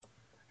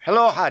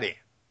Hello, Hari.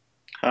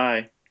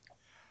 Hi.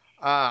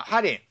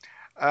 Hari,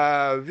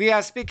 we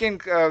are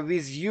speaking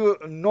with you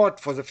not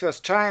for the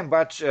first time,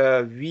 but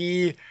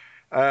we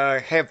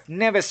have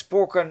never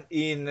spoken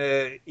in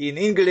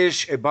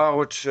English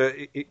about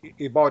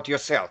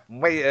yourself.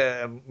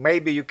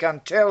 Maybe you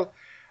can tell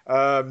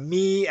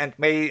me, and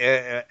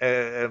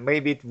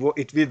maybe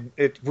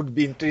it would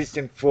be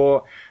interesting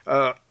for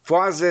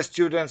other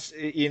students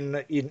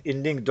in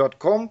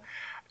link.com.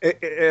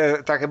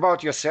 Talk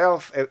about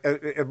yourself,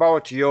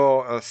 about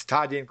your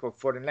studying of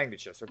foreign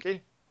languages,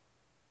 okay?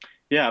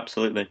 Yeah,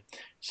 absolutely.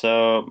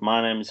 So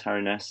my name is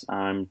Harry Ness.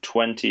 I'm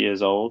 20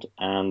 years old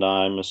and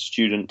I'm a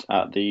student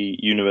at the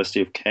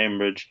University of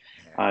Cambridge.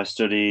 I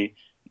study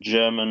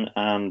German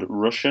and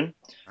Russian.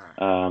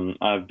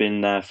 I've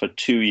been there for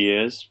 2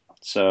 years.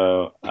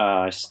 So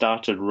I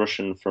started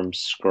Russian from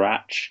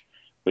scratch,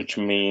 which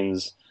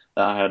means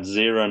that I had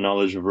zero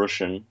knowledge of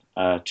Russian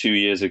 2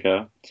 years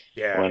ago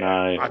Yeah, when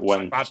yeah. I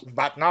went.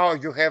 But now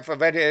you have a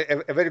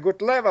very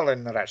good level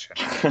in Russian.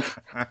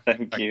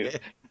 Thank you. Okay.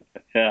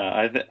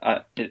 Yeah,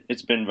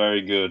 it's been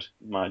very good,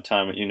 my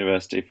time at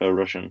university for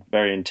Russian,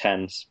 very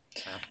intense.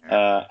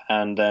 Uh-huh.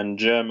 And then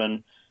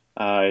German,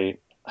 I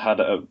had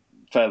a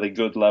fairly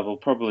good level,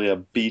 probably a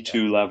Yeah.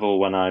 B2 level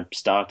when I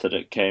started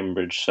at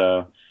Cambridge.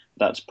 So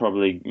that's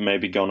probably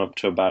maybe gone up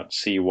to about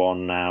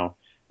C1 now.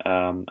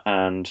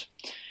 And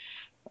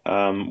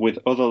with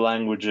other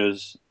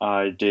languages,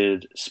 I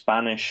did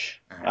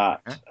Spanish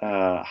Uh-huh.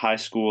 at high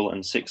school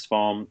and sixth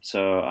form,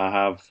 so I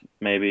have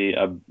maybe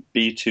a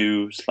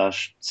B2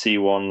 slash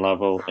C1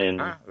 level in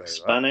Very well.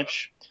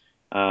 Spanish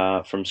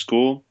from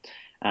school,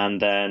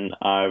 and then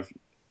I've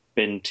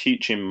been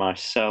teaching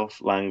myself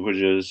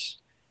languages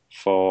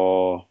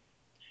for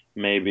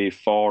maybe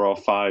 4 or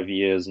 5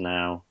 years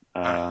now,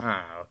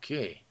 Uh-huh.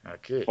 Okay.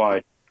 Okay.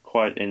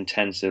 quite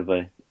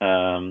intensively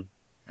Uh-huh.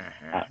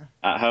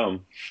 at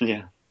home.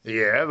 Yeah.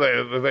 Yeah,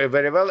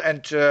 very well.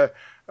 And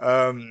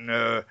um,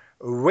 uh,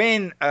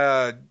 when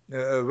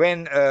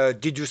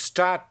did you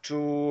start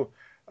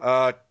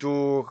uh,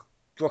 to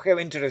to have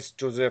interest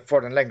to the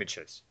foreign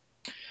languages?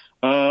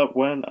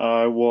 When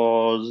I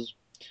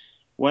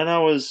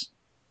was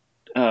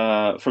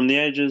from the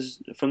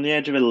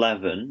age of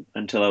 11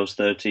 until I was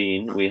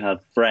 13, we had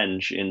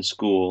French in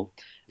school,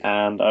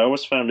 Yeah. and I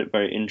always found it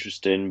very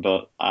interesting,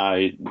 but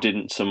I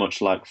didn't so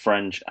much like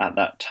French at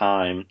that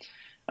time.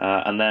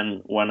 And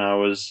then when I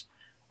was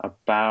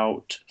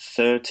about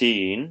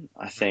 13,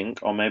 I think,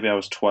 or maybe I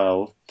was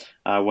 12,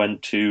 I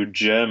went to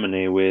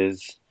Germany with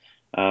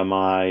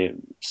my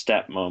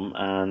stepmom,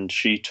 and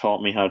she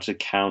taught me how to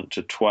count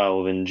to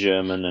 12 in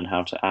German and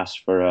how to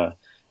ask for a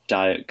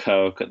Diet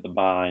Coke at the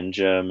bar in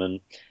German.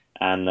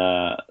 And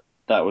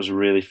that was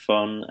really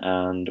fun.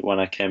 And when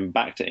I came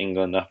back to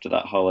England after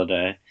that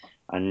holiday,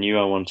 I knew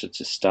I wanted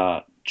to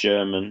start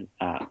German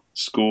at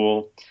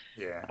school.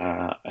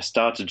 Yeah. I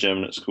started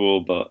German at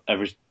school, but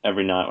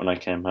every night when I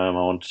came home,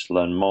 I wanted to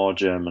learn more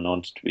German. I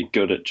wanted to be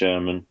good at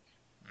German.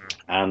 Mhm.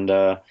 And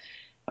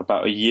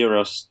about a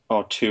year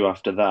or two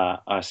after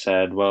that, I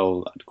said,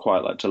 well, I'd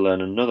quite like to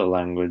learn another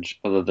language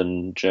other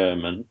than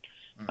German.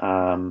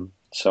 Mhm.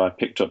 So I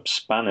picked up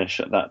Spanish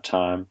at that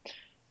time.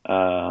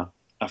 Uh,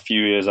 a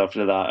few years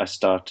after that, I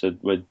started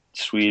with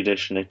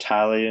Swedish and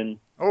Italian.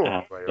 Oh,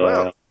 And very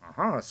well.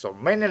 So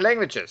many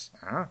languages.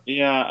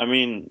 yeah, I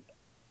mean,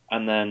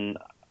 and then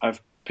I've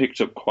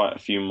picked up quite a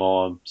few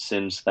more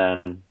since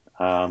then.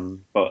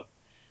 But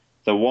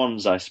the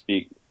ones I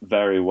speak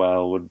very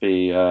well would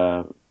be,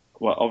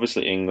 well,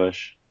 obviously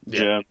English. Yeah.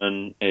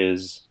 German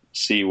is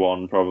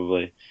C1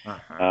 probably.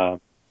 Uh-huh. Uh,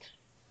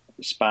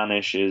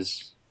 Spanish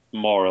is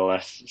more or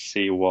less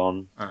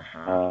C1.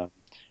 Uh-huh. Uh,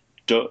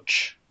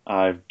 Dutch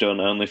I've done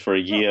only for a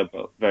Oh, year,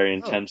 but very oh,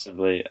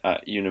 intensively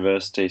at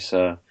university,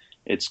 so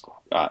it's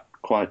at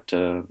quite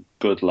a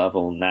good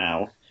level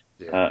now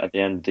yeah. at the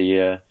end of the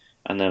year.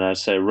 And then I'd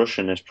say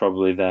Russian is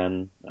probably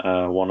then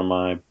one of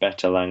my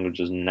better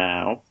languages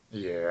now.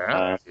 Yeah.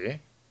 Uh, Okay.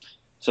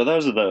 so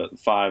those are the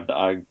five that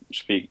I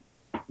speak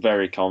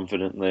very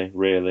confidently,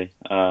 really.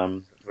 Very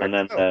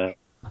well.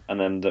 And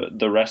then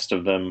the rest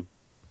of them,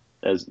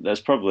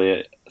 there's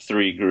probably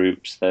three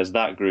groups. There's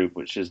that group,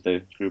 which is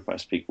the group I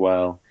speak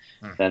well.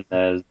 Then Mhm.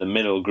 there's the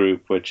middle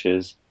group, which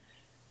is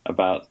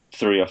about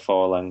three or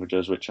four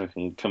languages which I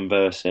can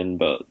converse in,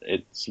 but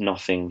it's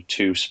nothing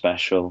too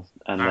special.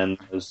 And then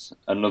Uh-huh. there's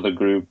another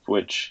group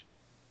which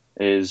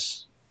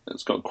is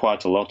it's got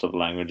quite a lot of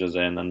languages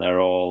in, and they're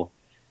all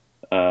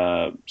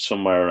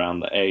somewhere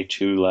around the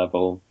A2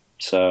 level.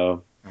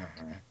 So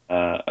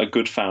Uh-huh. a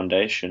good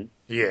foundation.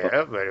 But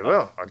Yeah, very uh,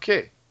 well.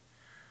 Okay.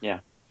 yeah,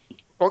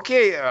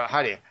 Okay,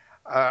 Hari.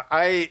 Uh,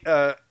 I,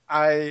 uh,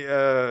 I,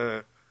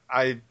 uh,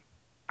 I,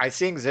 I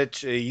think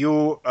that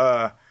you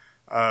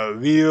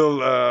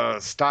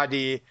will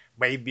study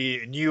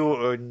maybe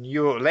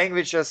new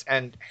languages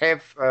and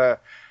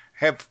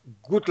have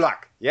good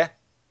luck. Yeah.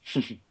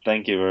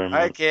 thank you very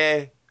much.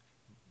 Okay.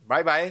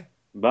 Bye bye.